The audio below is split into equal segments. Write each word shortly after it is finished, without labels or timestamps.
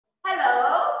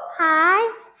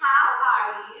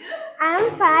I'm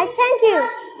fine, thank you.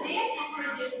 Please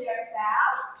introduce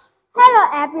yourself.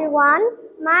 Hello everyone,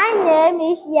 my name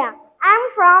is Yang.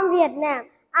 I'm from Vietnam.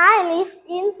 I live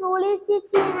in Phuli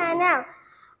City, Hà.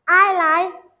 I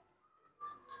like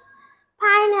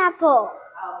pineapple.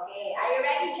 Okay, are you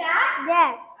ready, Jack?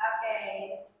 Yeah.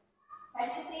 Okay. Can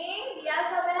you sing the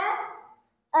alphabet?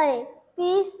 A,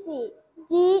 B, C,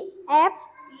 D, F,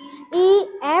 E,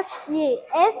 F, G,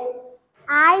 S,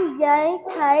 I, J,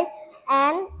 K,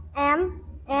 N, M,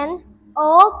 N,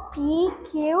 O, P,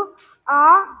 Q,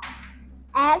 R,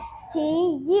 S, T,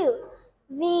 U,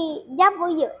 V,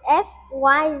 W, X,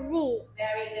 Y, Z.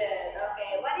 Very good.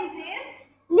 Okay, what is it?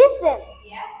 Listen.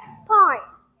 Yes. Point.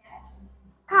 Yes.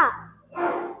 Cut.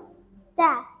 Yes.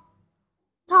 That.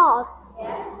 Taught.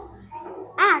 Yes.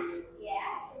 Ask.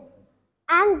 Yes.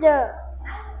 Under.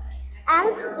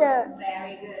 Answer.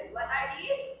 Very good. What are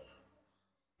these?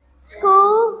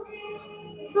 School.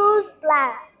 Shoes.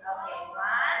 Black. Okay,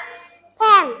 one,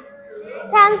 Pen.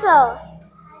 two, Pencil.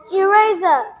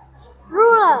 Eraser.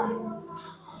 Ruler.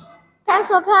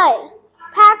 Pencil case.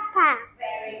 Backpack.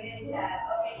 very good, Jack.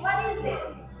 Okay, what is it?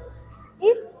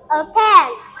 It's a pen.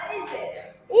 What is it?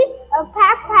 It's a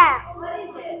backpack. What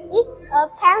is it? It's a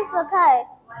pencil case.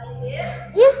 What is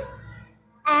it? It's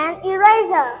an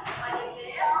eraser. What is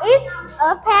it? It's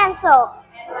a pencil.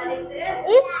 And what is it?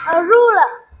 It's a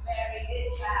ruler. Very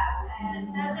good, Jack.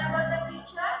 And tell me about the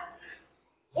picture.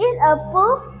 It's a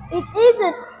book. It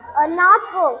isn't a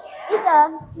notebook. It's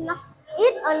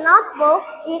a notebook.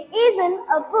 It isn't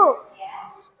a book.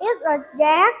 Yes. It's a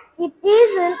chair. It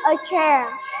isn't a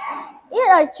chair. It's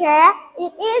a chair.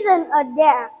 It isn't a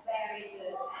desk. Very good.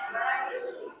 And what are these?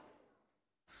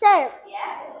 Shape.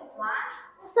 Yes. One.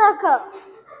 Circle.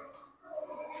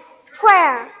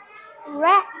 Square.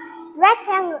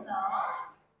 Rectangle. No.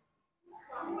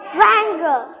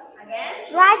 Triangle. Again.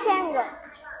 Rectangle.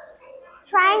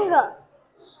 Triangle.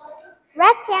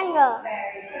 Rectangle.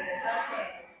 Very good.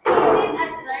 Okay. Is it a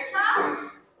circle?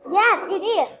 Yes, it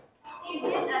is. Is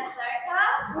it a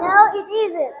circle? No, it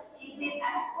isn't. Is it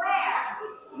a square?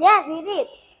 Yes, it is.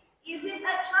 Is it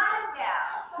a triangle?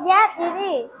 Yes, it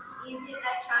is. Is it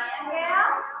a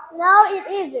triangle? No, it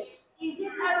isn't. Is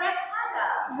it a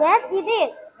rectangle? Yes, it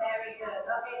is. Very good.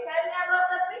 Okay, tell me about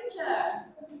the picture.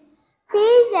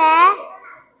 Pizza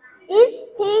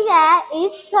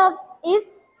is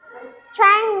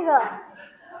triangle.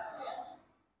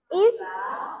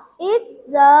 It's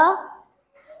the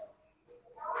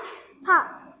spark.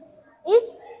 It's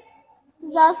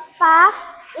the spark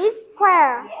is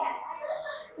square. Yes.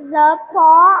 The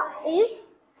ball is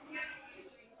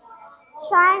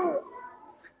triangle.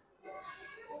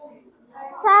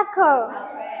 Circle.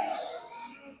 Okay.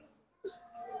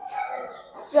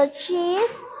 The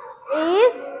cheese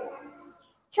is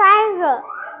triangle.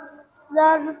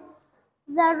 The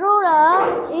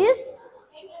ruler is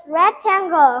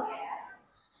rectangle.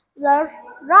 The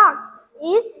rocks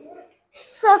is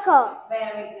circle.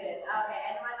 Very good. Okay,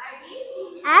 and what are these?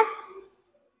 As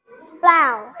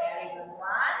splow. Very good.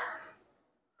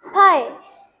 One.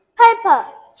 Paper.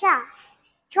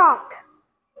 Chalk.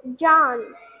 John.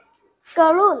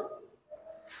 Balloon.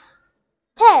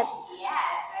 Tape.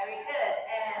 Yes, very good.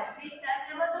 And please tell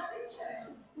me about the pictures.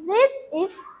 This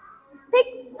is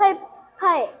paper.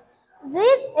 This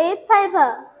is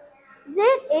paper. This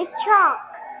is chalk.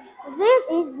 This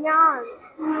is yarn.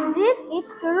 This is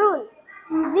balloon.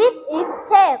 This is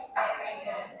tape. Very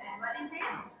good. And what is it?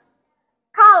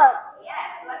 Color.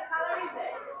 Yes, what color is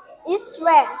it? It's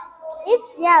red. It's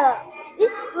yellow.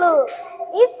 It's blue.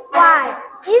 It's white.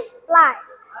 It's black.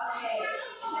 Okay.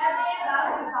 Tell me about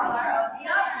the color of the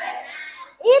object.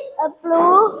 It's a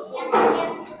blue.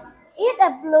 It's a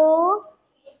blue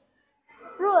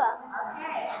ruler.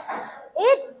 Okay.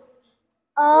 It's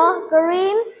a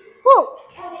green book.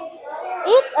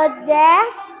 It's a jar.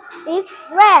 It's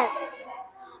red.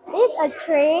 It's a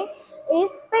tree.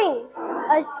 It's pink.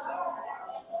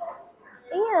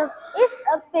 It's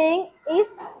a pink.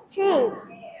 It's tree.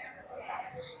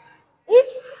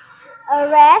 It's a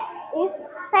red. It's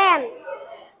pen.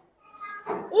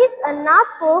 It's a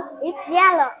notebook. It's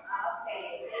yellow.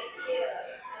 Okay, thank you.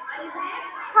 And what is it?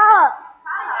 Color.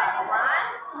 Color. One,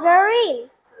 Green.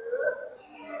 two,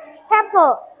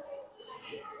 Purple.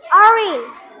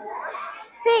 Orange.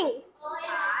 Pink.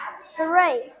 five,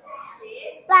 Gray.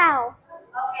 six. Brown.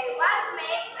 Okay, what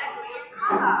makes a green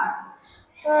color?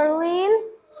 Green.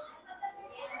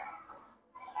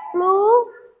 Blue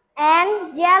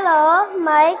and yellow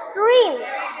make green.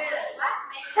 Very good. What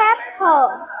makes a purple Purple.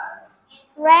 color?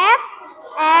 Red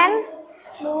and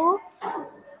blue.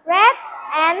 Red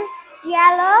and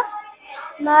yellow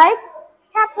make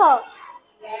purple.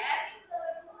 Yes.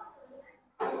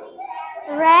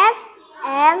 Red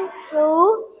and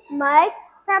blue make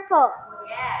purple.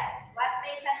 Yes. What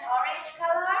makes an orange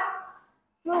color?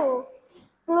 Blue.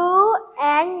 Blue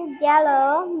and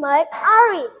yellow make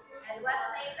orange. And what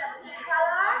makes a pink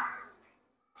color?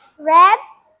 Red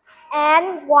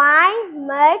and white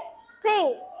make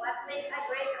pink. What makes a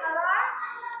gray color?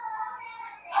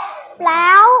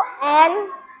 Blue and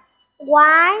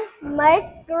white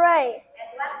make gray.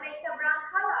 And what makes a brown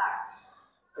color?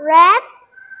 Red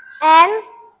and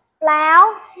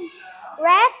blue.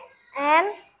 Red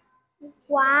and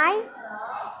white.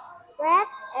 No.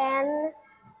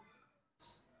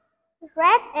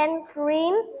 Red and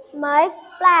green make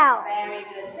blue. Very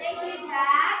good. Thank you,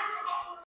 Jack.